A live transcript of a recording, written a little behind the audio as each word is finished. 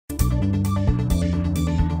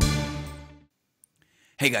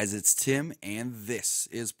Hey guys, it's Tim, and this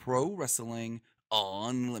is Pro Wrestling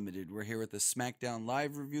Unlimited. We're here with the Smackdown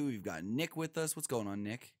live review. We've got Nick with us. What's going on,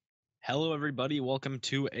 Nick? Hello, everybody. Welcome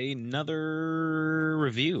to another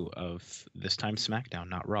review of this time Smackdown,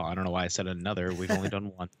 not Raw. I don't know why I said another. We've only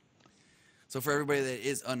done one. So, for everybody that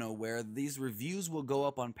is unaware, these reviews will go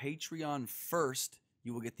up on Patreon first.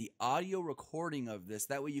 You will get the audio recording of this.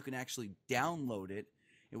 That way, you can actually download it.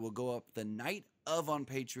 It will go up the night of on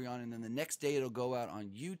Patreon, and then the next day it'll go out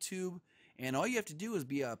on YouTube. And all you have to do is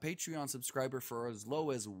be a Patreon subscriber for as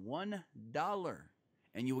low as $1,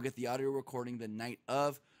 and you will get the audio recording the night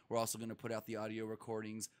of. We're also going to put out the audio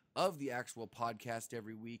recordings of the actual podcast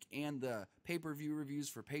every week and the pay-per-view reviews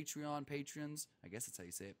for Patreon patrons. I guess that's how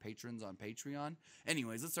you say it, patrons on Patreon.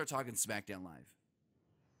 Anyways, let's start talking SmackDown Live.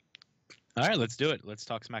 All right, let's do it. Let's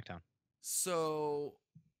talk SmackDown. So,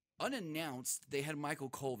 unannounced, they had Michael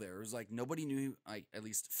Cole there. It was like nobody knew, like at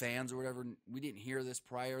least fans or whatever. We didn't hear this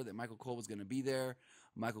prior that Michael Cole was going to be there.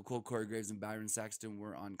 Michael Cole, Corey Graves, and Byron Saxton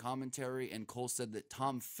were on commentary, and Cole said that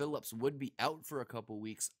Tom Phillips would be out for a couple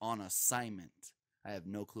weeks on assignment. I have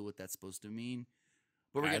no clue what that's supposed to mean.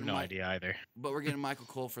 But I have no idea either. But we're getting Michael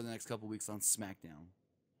Cole for the next couple weeks on SmackDown.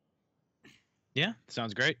 Yeah,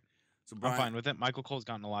 sounds great. So Brian, I'm fine with it. Michael Cole's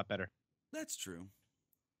gotten a lot better. That's true.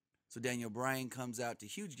 So Daniel Bryan comes out to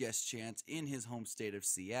huge guest chants in his home state of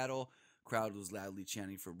Seattle. Crowd was loudly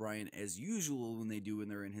chanting for Bryan as usual when they do when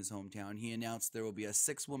they're in his hometown. He announced there will be a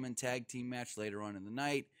 6-woman tag team match later on in the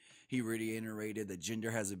night. He reiterated that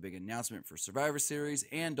Jinder has a big announcement for Survivor Series,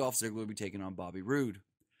 and Dolph Ziggler will be taking on Bobby Roode.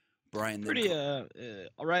 Bryan then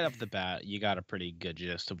right off the bat, you got a pretty good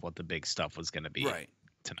gist of what the big stuff was going to be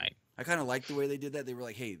tonight. I kind of like the way they did that. They were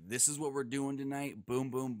like, hey, this is what we're doing tonight. Boom,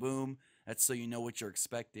 boom, boom. That's so you know what you're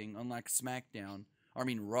expecting. Unlike SmackDown,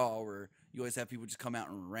 Raw, where you always have people just come out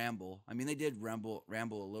and ramble. I mean, they did ramble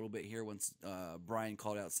a little bit here once Bryan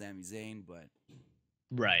called out Sami Zayn, but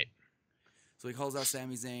right. So he calls out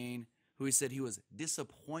Sami Zayn, who he said he was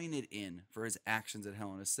disappointed in for his actions at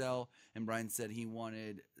Hell in a Cell, and Bryan said he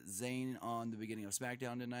wanted Zayn on the beginning of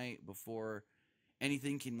SmackDown tonight before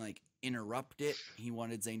anything can interrupt it. He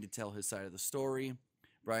wanted Zayn to tell his side of the story.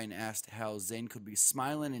 Bryan asked how Zayn could be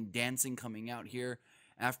smiling and dancing coming out here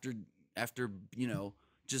after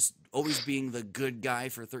just always being the good guy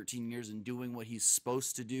for 13 years and doing what he's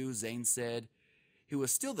supposed to do. Zayn said he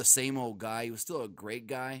was still the same old guy. He was still a great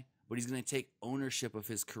guy, but he's going to take ownership of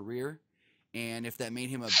his career. And if that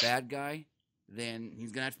made him a bad guy, then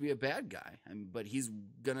he's going to have to be a bad guy. But he's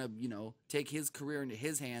going to, take his career into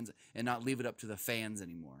his hands and not leave it up to the fans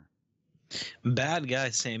anymore. Bad guy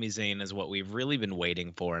Sami Zayn is what we've really been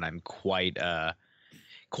waiting for, and I'm quite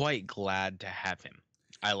glad to have him.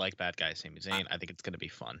 I like bad guy Sami Zayn. I think it's going to be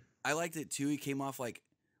fun. I liked it too. He came off like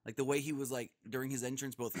the way he was during his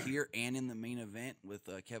entrance, both here and in the main event with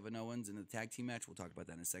Kevin Owens in the tag team match. We'll talk about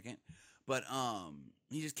that in a second. But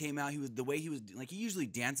he just came out. He usually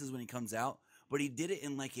dances when he comes out, but he did it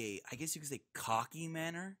in I guess you could say cocky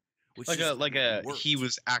manner. Which he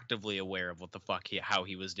was actively aware of what the fuck how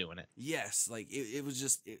he was doing it. Yes, it was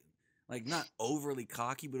just not overly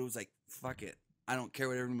cocky, but it was fuck it. I don't care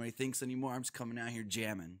what everybody thinks anymore. I'm just coming out here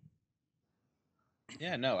jamming.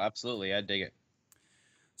 Yeah, no, absolutely. I dig it.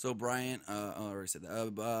 So Bryan, I already said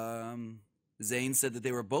that. Zayn said that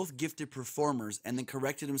they were both gifted performers and then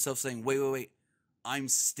corrected himself saying, wait, I'm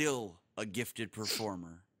still a gifted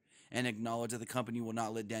performer, and acknowledged that the company will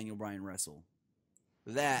not let Daniel Bryan wrestle.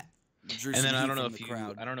 That drew some heat from the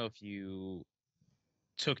crowd. I don't know if you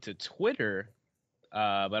took to Twitter,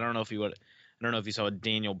 but I don't know if you saw what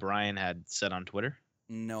Daniel Bryan had said on Twitter.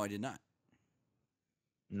 No, I did not.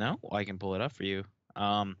 No, I can pull it up for you.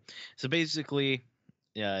 So basically,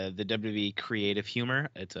 the WWE Creative Humor,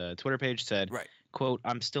 it's a Twitter page, said, right, quote,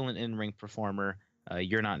 "I'm still an in-ring performer.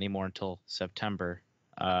 You're not anymore until September."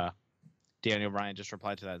 Daniel Bryan just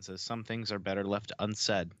replied to that and says, "Some things are better left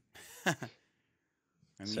unsaid."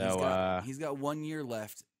 He's got 1 year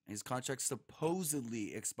left. His contract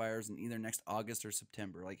supposedly expires in either next August or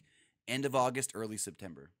September, end of August, early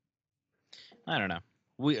September. I don't know.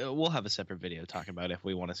 We'll have a separate video talking about if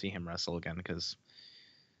we want to see him wrestle again, because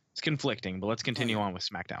it's conflicting. But let's continue on with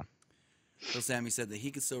SmackDown. So Sami said that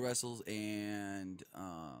he could still wrestle, and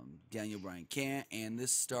Daniel Bryan can't. And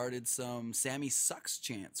this started some Sami sucks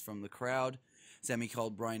chants from the crowd. Sami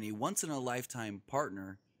called Bryan a once-in-a-lifetime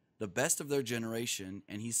partner, the best of their generation,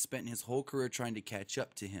 and he's spent his whole career trying to catch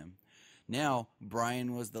up to him. Now,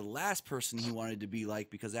 Bryan was the last person he wanted to be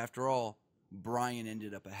like, because after all, Bryan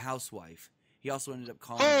ended up a housewife. He also ended up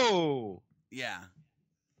calling... Oh! Yeah.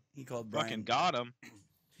 He called Bryan... Fucking got him.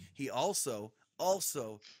 He also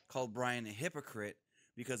called Bryan a hypocrite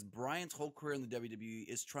because Bryan's whole career in the WWE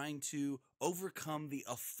is trying to overcome the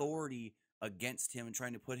authority against him and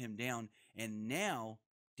trying to put him down. And now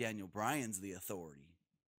Daniel Bryan's the authority.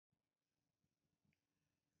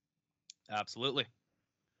 Absolutely.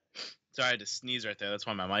 Sorry, I had to sneeze right there. That's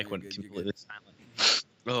why my mic You're went good, you're completely silent.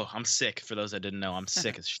 Oh, I'm sick. For those that didn't know, I'm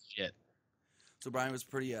sick as shit. So Bryan was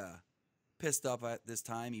pretty pissed off at this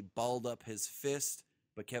time. He balled up his fist,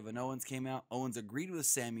 but Kevin Owens came out. Owens agreed with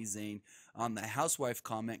Sami Zayn on the housewife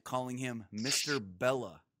comment, calling him Mr.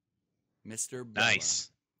 Bella. Mr. Bella. Nice.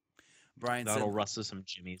 Bryan That'll said, rustle some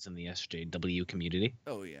jimmies in the SJW community.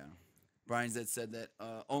 oh, yeah. Bryan said that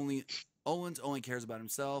Owens only cares about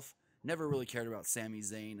himself. Never really cared about Sami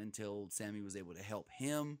Zayn until Sami was able to help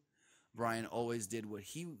him. Bryan always did what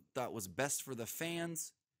he thought was best for the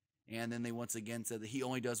fans. And then they once again said that he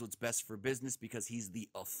only does what's best for business because he's the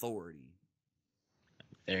authority.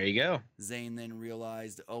 There you go. Zayn then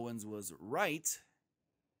realized Owens was right.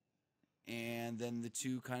 And then the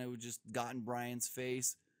two kind of just got in Bryan's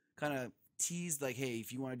face, kind of teased like, hey,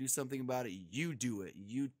 if you want to do something about it, you do it.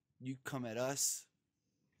 You come at us.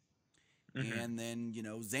 Mm-hmm. And then,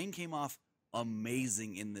 Zayn came off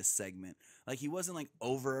amazing in this segment. Like, he wasn't like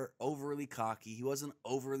overly cocky. He wasn't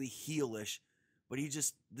overly heelish, but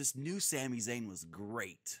this new Sami Zayn was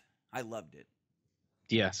great. I loved it.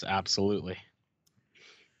 Yes, absolutely.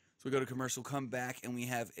 So we go to commercial, come back, and we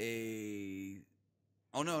have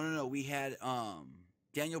oh no. We had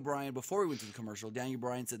Daniel Bryan, before we went to the commercial, Daniel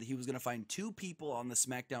Bryan said that he was going to find 2 people on the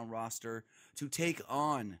Smackdown roster to take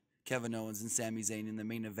on Kevin Owens and Sami Zayn in the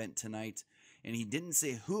main event tonight. And he didn't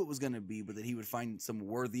say who it was going to be, but that he would find some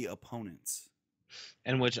worthy opponents.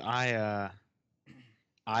 And which I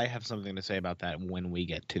have something to say about that when we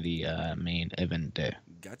get to the main event day.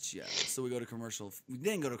 Gotcha. So we go to commercial. We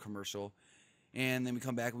didn't go to commercial. And then we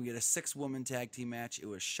come back and we get a 6-woman tag team match. It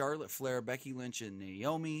was Charlotte Flair, Becky Lynch, and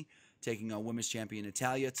Naomi taking on women's champion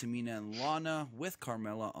Natalya, Tamina, and Lana with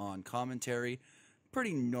Carmella on commentary.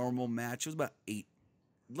 Pretty normal match. It was about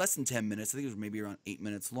less than 10 minutes. I think it was maybe around 8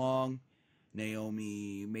 minutes long.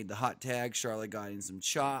 Naomi made the hot tag. Charlotte got in some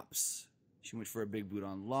chops. She went for a big boot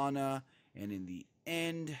on Lana. And in the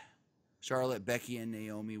end, Charlotte, Becky, and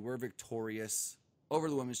Naomi were victorious over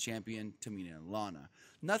the women's champion, Tamina and Lana.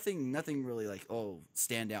 Nothing really like,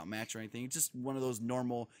 standout match or anything. It's just one of those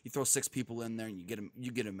normal, you throw 6 people in there and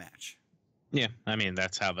you get a match. Yeah, I mean,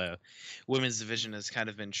 that's how the women's division has kind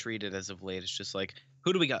of been treated as of late. It's just like,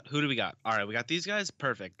 who do we got? All right, we got these guys.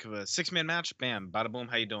 Perfect. 6-man match. Bam. Bada boom.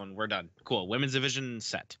 How you doing? We're done. Cool. Women's division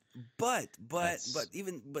set. But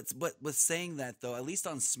with saying that though, at least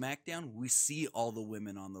on SmackDown, we see all the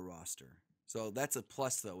women on the roster. So that's a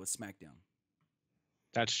plus though with SmackDown.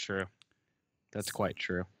 That's true. That's quite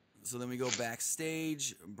true. So then we go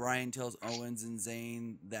backstage. Bryan tells Owens and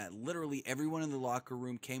Zayn that literally everyone in the locker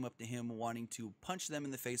room came up to him wanting to punch them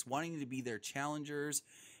in the face, wanting to be their challengers,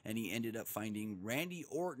 and he ended up finding Randy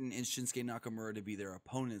Orton and Shinsuke Nakamura to be their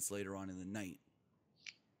opponents later on in the night.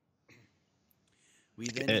 We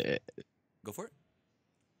then go for it.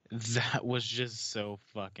 That was just so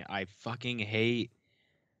fucking... I fucking hate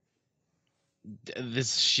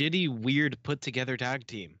this shitty, weird, put-together tag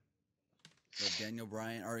team. Of Daniel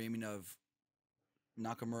Bryan, or I mean of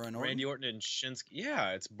Nakamura and Orton? Randy Orton and Shinsuke.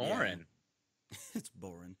 Yeah, it's boring. Yeah. It's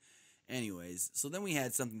boring. Anyways, so then we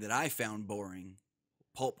had something that I found boring.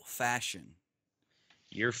 Pulp Fashion.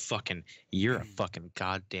 You're a fucking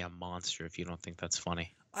goddamn monster if you don't think that's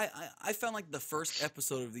funny. I found like the first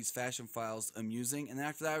episode of these Fashion Files amusing, and then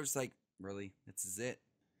after that I was like, really? This is it?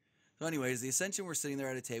 So anyways, the Ascension were sitting there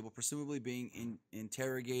at a table, presumably being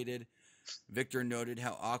interrogated. Victor noted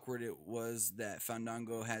how awkward it was that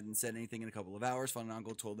Fandango hadn't said anything in a couple of hours.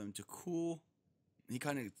 Fandango told them to cool. He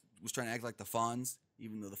kind of was trying to act like the Fonz,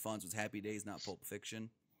 even though the Fonz was Happy Days, not Pulp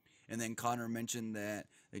Fiction. And then Connor mentioned that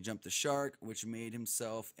they jumped the shark, which made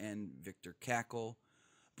himself and Victor cackle.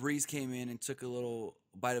 Breeze came in and took a little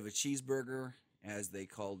bite of a cheeseburger, as they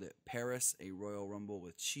called it Paris, a Royal Rumble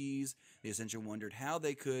with cheese. The Ascension wondered how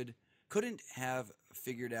they couldn't have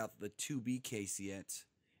figured out the 2B case yet.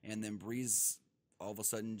 And then Breeze all of a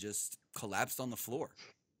sudden just collapsed on the floor.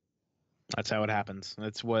 That's how it happens.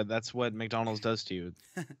 That's what McDonald's does to you.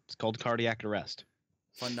 It's called cardiac arrest.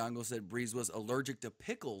 Fandango said Breeze was allergic to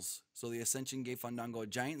pickles, so the Ascension gave Fandango a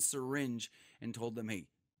giant syringe and told them, hey,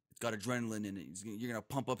 it's got adrenaline in it. You're going to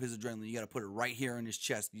pump up his adrenaline. You got to put it right here in his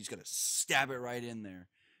chest. You just got to stab it right in there.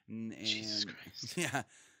 And Jesus Christ. Yeah.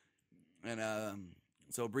 And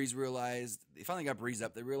so Breeze realized, they finally got Breeze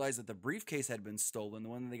up. They realized that the briefcase had been stolen. The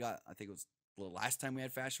one that they got, I think it was the last time we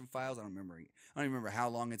had Fashion Files. I don't even remember how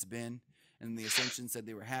long it's been. And the Ascension said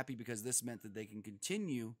they were happy because this meant that they can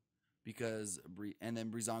continue because and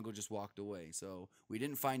then Breezango just walked away. So we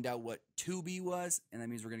didn't find out what 2B was, and that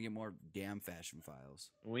means we're gonna get more damn Fashion Files.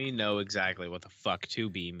 We know exactly what the fuck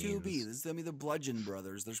 2B means. 2B, this is gonna be the Bludgeon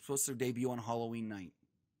Brothers. They're supposed to debut on Halloween night.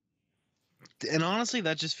 And honestly,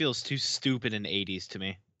 that just feels too stupid and 80s to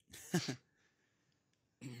me.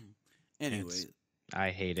 Anyway, I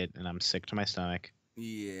hate it, and I'm sick to my stomach.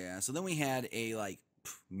 yeah. So then we had a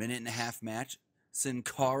minute and a half match. Sin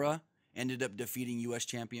Cara ended up defeating U.S.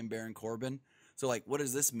 champion Baron Corbin. So what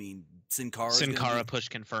does this mean? Sin Cara push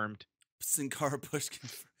confirmed. Sin Cara push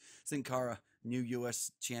confirmed. Sin Cara, new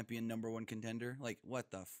U.S. champion, #1 contender.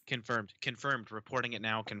 What the? Confirmed. Reporting it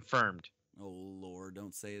now. Confirmed. Oh, Lord,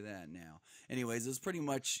 don't say that now. Anyways, it was pretty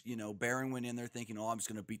much, Baron went in there thinking, I'm just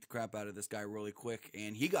going to beat the crap out of this guy really quick,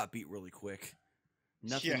 and he got beat really quick.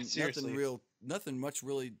 Nothing much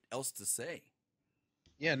really else to say.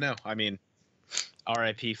 Yeah, no, I mean,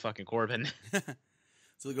 R.I.P. fucking Corbin.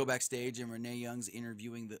 So we go backstage, and Renee Young's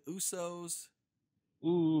interviewing the Usos.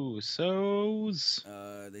 Usos.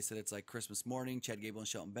 They said it's like Christmas morning. Chad Gable and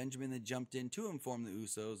Shelton Benjamin, they jumped in to inform the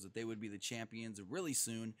Usos that they would be the champions really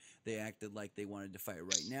soon. They acted like they wanted to fight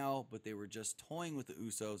right now, but they were just toying with the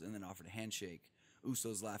Usos and then offered a handshake.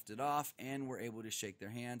 Usos laughed it off and were able to shake their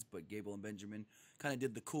hands, but Gable and Benjamin kind of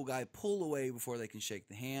did the cool guy pull away before they can shake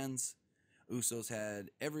the hands. Usos had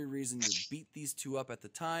every reason to beat these two up at the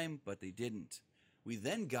time, but they didn't. We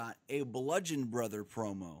then got a Bludgeon Brother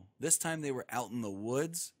promo. This time they were out in the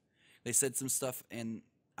woods. They said some stuff, and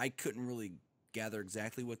I couldn't really gather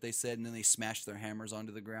exactly what they said, and then they smashed their hammers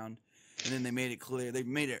onto the ground. And then they made it clear. They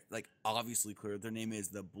made it, obviously clear. Their name is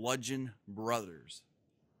the Bludgeon Brothers.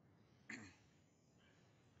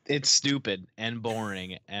 It's stupid and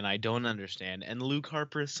boring, and I don't understand. And Luke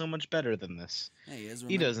Harper is so much better than this. Yeah,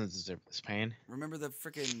 he doesn't deserve this pain. Remember the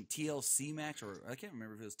freaking TLC match, or I can't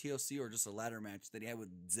remember if it was TLC or just a ladder match that he had with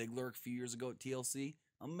Ziggler a few years ago at TLC?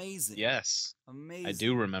 Amazing. Yes. Amazing. I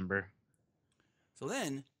do remember. So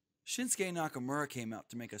then, Shinsuke Nakamura came out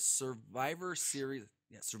to make a Survivor Series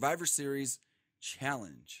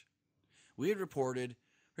challenge. We had reported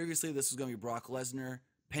previously this was going to be Brock Lesnar,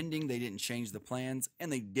 pending they didn't change the plans, and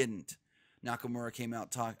they didn't. Nakamura came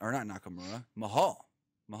out Mahal.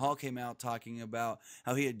 Mahal came out talking about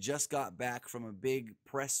how he had just got back from a big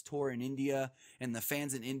press tour in India, and the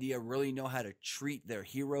fans in India really know how to treat their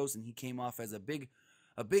heroes, and he came off as a big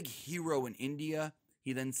hero in India.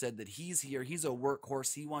 He then said that he's here, he's a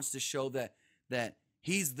workhorse, he wants to show that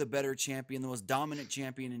he's the better champion, the most dominant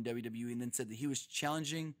champion in WWE, and then said that he was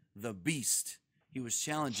challenging the Beast. He was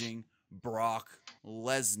challenging Brock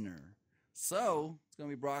Lesnar. So it's gonna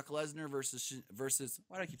be Brock Lesnar versus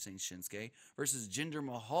why do I keep saying Shinsuke versus Jinder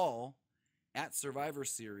Mahal at Survivor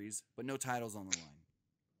Series, but no titles on the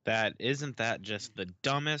line. Isn't that just the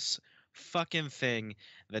dumbest fucking thing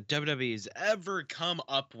that WWE's ever come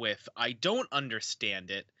up with? I don't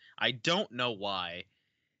understand it. I don't know why.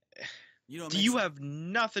 You have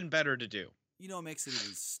nothing better to do. You know what makes it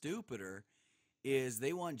even stupider is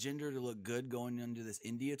they want Jinder to look good going into this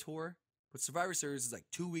India tour. But Survivor Series is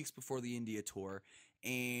 2 weeks before the India tour,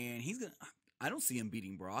 and I don't see him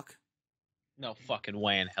beating Brock. No fucking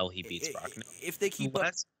way in hell he beats Brock. No. If they keep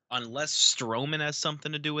unless Strowman has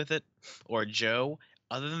something to do with it, or Joe.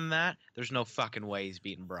 Other than that, there's no fucking way he's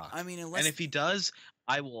beating Brock. I mean, and if he does,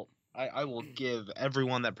 I will give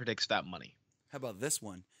everyone that predicts that money. How about this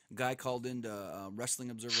one? A guy called into Wrestling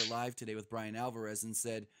Observer Live today with Brian Alvarez and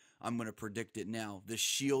said, I'm going to predict it now. The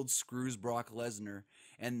Shield screws Brock Lesnar.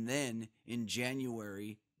 And then in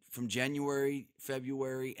January,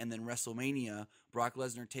 February, and then WrestleMania, Brock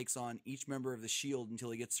Lesnar takes on each member of the Shield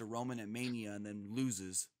until he gets to Roman at Mania and then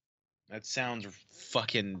loses. That sounds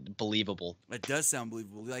fucking believable. It does sound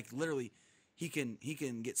believable. Literally, he can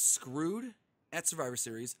get screwed at Survivor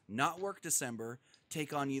Series, not work December,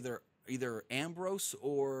 take on either Ambrose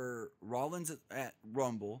or Rollins at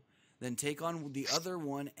Rumble, then take on the other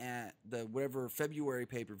one at the whatever February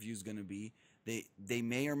pay-per-view is going to be. They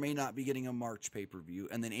may or may not be getting a March pay-per-view.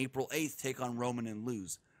 And then April 8th, take on Roman and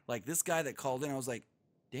lose. This guy that called in, I was like,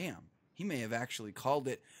 damn, he may have actually called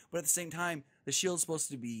it. But at the same time, the Shield's supposed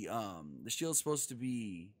to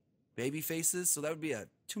be baby faces, so that would be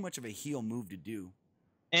too much of a heel move to do.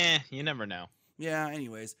 You never know. Yeah,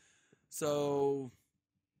 anyways. So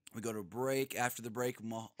we go to break. After the break,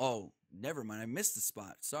 never mind. I missed the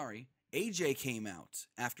spot. Sorry. AJ came out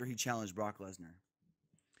after he challenged Brock Lesnar.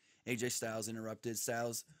 AJ Styles interrupted.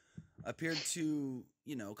 Styles appeared to,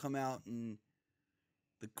 come out, and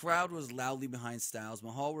the crowd was loudly behind Styles.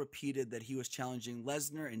 Mahal repeated that he was challenging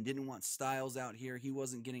Lesnar and didn't want Styles out here. He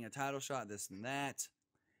wasn't getting a title shot, this and that.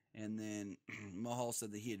 And then Mahal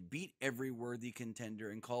said that he had beat every worthy contender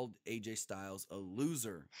and called AJ Styles a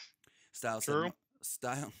loser. Styles said True.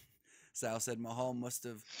 Styles said Mahal must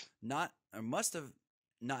have not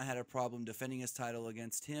had a problem defending his title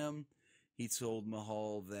against him. He told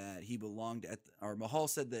Mahal that Mahal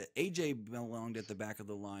said that AJ belonged at the back of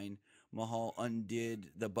the line. Mahal undid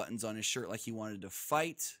the buttons on his shirt like he wanted to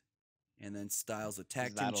fight, and then Styles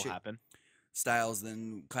attacked him. That'll happen. Styles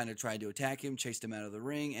then kind of tried to attack him, chased him out of the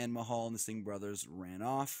ring, and Mahal and the Singh brothers ran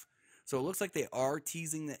off. So it looks like they are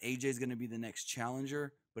teasing that AJ is going to be the next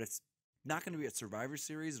challenger, but it's not going to be at Survivor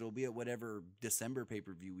Series. It'll be at whatever December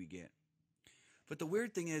pay-per-view we get. But the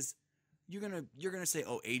weird thing is, you're gonna say,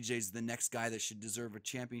 oh, AJ's the next guy that should deserve a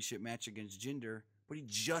championship match against Jinder, but he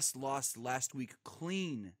just lost last week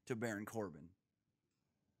clean to Baron Corbin.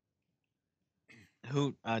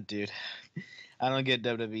 Dude, I don't get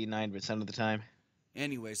WWE 9% of the time.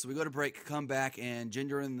 Anyway, so we go to break, come back, and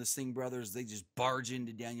Jinder and the Singh brothers, they just barge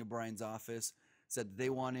into Daniel Bryan's office, said that they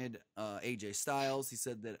wanted AJ Styles. He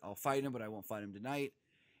said that I'll fight him, but I won't fight him tonight.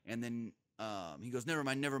 And then he goes, never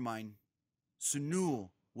mind.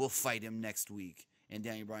 Sunil will fight him next week. And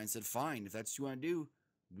Daniel Bryan said, fine, if that's what you want to do,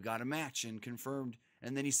 we got a match, and confirmed.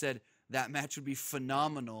 And then he said that match would be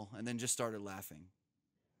phenomenal, and then just started laughing.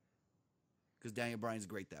 Because Daniel Bryan's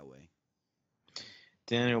great that way.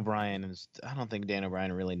 I don't think Daniel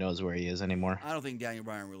Bryan really knows where he is anymore. I don't think Daniel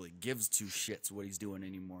Bryan really gives two shits what he's doing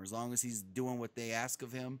anymore. As long as he's doing what they ask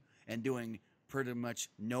of him and doing pretty much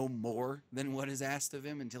no more than what is asked of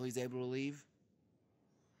him until he's able to leave.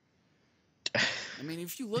 I mean,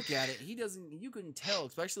 if you look at it, you can tell,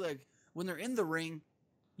 especially like when they're in the ring.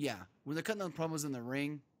 Yeah, when they're cutting the promos in the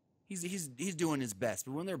ring, he's doing his best.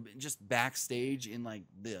 But when they're just backstage in like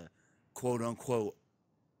the quote unquote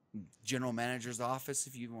general manager's office,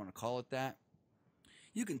 if you want to call it that,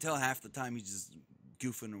 you can tell half the time he's just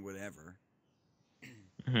goofing or whatever.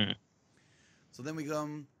 Mm-hmm. So then we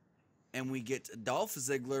come and we get Dolph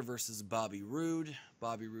Ziggler versus Bobby Roode.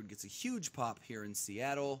 Bobby Roode gets a huge pop here in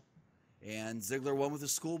Seattle, and Ziggler won with a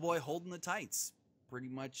schoolboy holding the tights. Pretty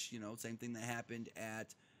much, same thing that happened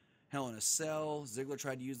at Hell in a Cell. Ziggler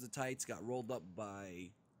tried to use the tights, got rolled up by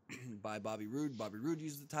Bobby Roode. Bobby Roode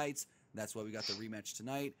used the tights. That's why we got the rematch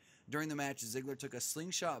tonight. During the match, Ziggler took a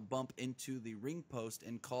slingshot bump into the ring post,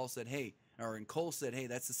 and Cole said, hey,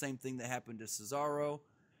 that's the same thing that happened to Cesaro,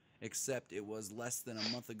 except it was less than a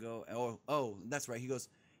month ago. Oh, that's right. He goes,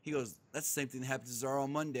 that's the same thing that happened to Cesaro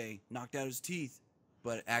on Monday. Knocked out his teeth,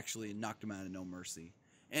 but actually knocked him out of No Mercy.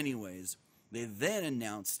 Anyways, they then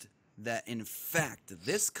announced that, in fact,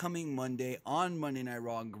 this coming Monday on Monday Night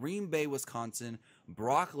Raw, Green Bay, Wisconsin,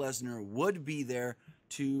 Brock Lesnar would be there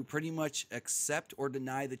to pretty much accept or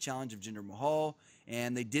deny the challenge of Jinder Mahal.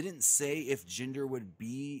 And they didn't say if Jinder would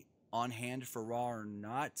be on hand for Raw or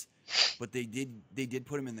not, but they did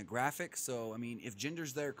put him in the graphic. So, I mean, if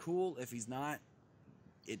Jinder's there, cool. If he's not,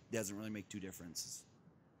 it doesn't really make two differences.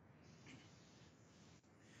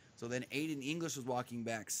 So then Aiden English was walking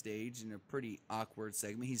backstage in a pretty awkward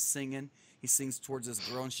segment. He's singing. He sings towards this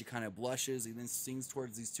girl, and she kind of blushes. He then sings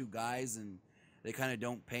towards these two guys, and they kind of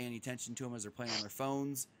don't pay any attention to him as they're playing on their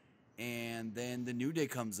phones. And then the New Day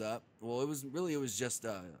comes up. Well, it was just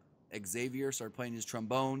Xavier started playing his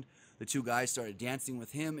trombone. The two guys started dancing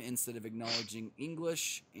with him instead of acknowledging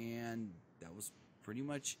English, and that was pretty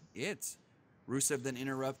much it. Rusev then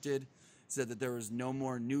interrupted, said that there was no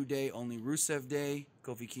more New Day, only Rusev Day.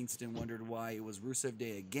 Kofi Kingston wondered why it was Rusev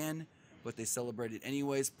Day again, but they celebrated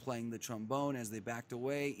anyways, playing the trombone. As they backed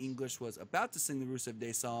away, English was about to sing the Rusev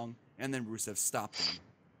Day song, and then Rusev stopped him.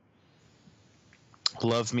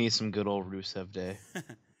 Love me some good old Rusev Day.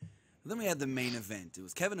 Then we had the main event. It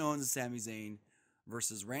was Kevin Owens and Sami Zayn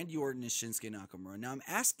versus Randy Orton and Shinsuke Nakamura. Now, I'm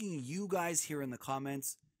asking you guys here in the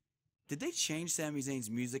comments, did they change Sami Zayn's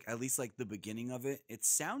music, at least like the beginning of it? It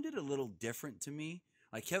sounded a little different to me.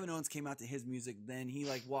 Like Kevin Owens came out to his music, then he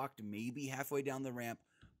like walked maybe halfway down the ramp,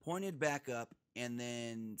 pointed back up, and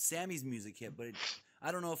then Sammy's music hit. But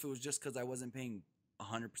I don't know if it was just because I wasn't paying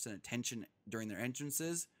 100% attention during their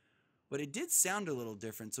entrances, but it did sound a little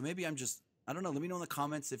different. So maybe I don't know. Let me know in the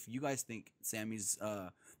comments if you guys think Sammy's,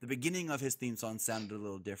 the beginning of his theme song sounded a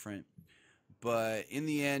little different. But in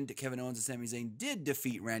the end, Kevin Owens and Sami Zayn did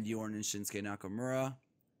defeat Randy Orton and Shinsuke Nakamura.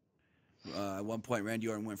 At one point, Randy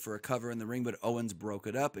Orton went for a cover in the ring, but Owens broke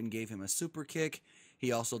it up and gave him a super kick.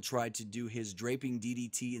 He also tried to do his draping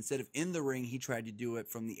DDT. Instead of in the ring, he tried to do it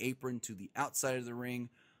from the apron to the outside of the ring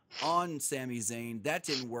on Sami Zayn. That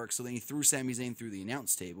didn't work, so then he threw Sami Zayn through the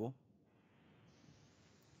announce table.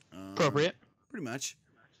 Appropriate. Pretty much.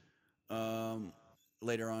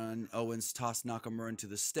 Later on, Owens tossed Nakamura into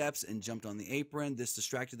the steps and jumped on the apron. This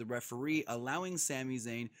distracted the referee, allowing Sami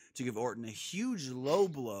Zayn to give Orton a huge low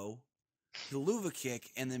blow, the Luva kick,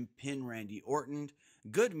 and then pin Randy Orton.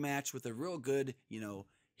 Good match with a real good,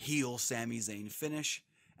 heel Sami Zayn finish.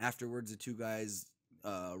 Afterwards, the two guys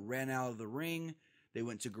ran out of the ring. They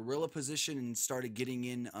went to gorilla position and started getting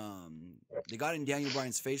in. They got in Daniel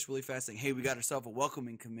Bryan's face really fast, saying, "Hey, we got ourselves a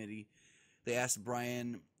welcoming committee." They asked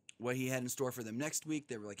Bryan what he had in store for them next week.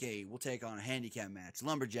 They were like, "Hey, we'll take on a handicap match,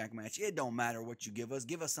 lumberjack match. It don't matter what you give us.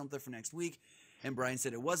 Give us something for next week." And Bryan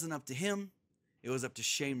said it wasn't up to him. It was up to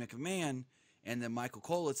Shane McMahon. And then Michael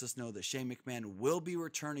Cole lets us know that Shane McMahon will be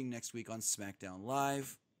returning next week on SmackDown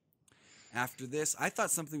Live. After this, I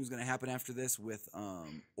thought something was going to happen after this with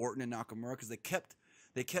Orton and Nakamura, because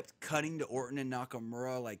they kept cutting to Orton and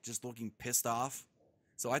Nakamura, like, just looking pissed off.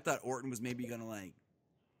 So I thought Orton was maybe going to, like,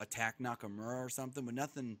 attack Nakamura or something, but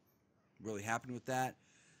nothing really happened with that.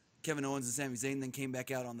 Kevin Owens and Sami Zayn then came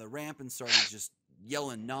back out on the ramp and started just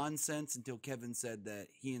yelling nonsense until Kevin said that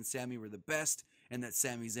he and Sami were the best and that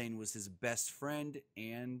Sami Zayn was his best friend,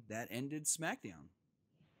 and that ended SmackDown.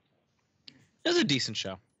 It was a decent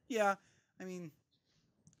show. Yeah, I mean,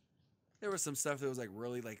 there was some stuff that was like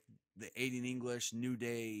really like the Aiden English, New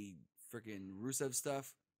Day, freaking Rusev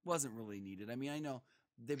stuff wasn't really needed. I mean, I know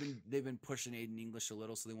they've been pushing Aiden English a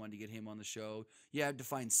little, so they wanted to get him on the show. You had to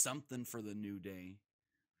find something for the New Day,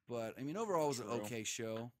 but I mean, overall, it was an okay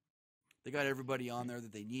show. They got everybody on there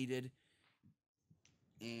that they needed,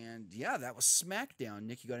 and yeah, that was SmackDown.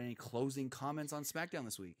 Nick, you got any closing comments on SmackDown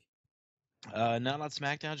this week? Not on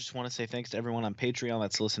SmackDown. Just want to say thanks to everyone on Patreon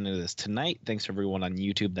that's listening to this tonight. Thanks to everyone on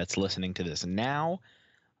YouTube that's listening to this now.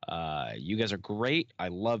 You guys are great. I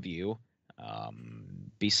love you.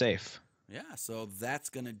 Be safe. Yeah, so that's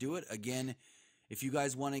going to do it. Again, if you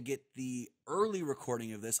guys want to get the early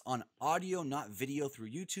recording of this on audio, not video,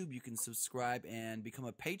 through YouTube, you can subscribe and become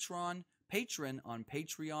a patron on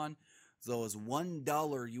Patreon. So as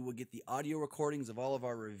 $1, you will get the audio recordings of all of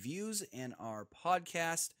our reviews and our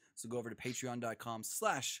podcast. So go over to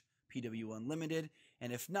patreon.com/PWUnlimited.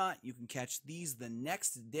 And if not, you can catch these the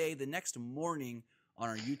next day, the next morning on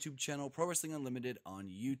our YouTube channel, Pro Wrestling Unlimited on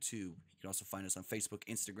YouTube. You can also find us on Facebook,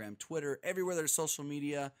 Instagram, Twitter, everywhere there's social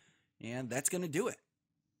media. And that's going to do it.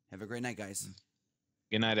 Have a great night, guys.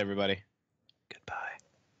 Good night, everybody.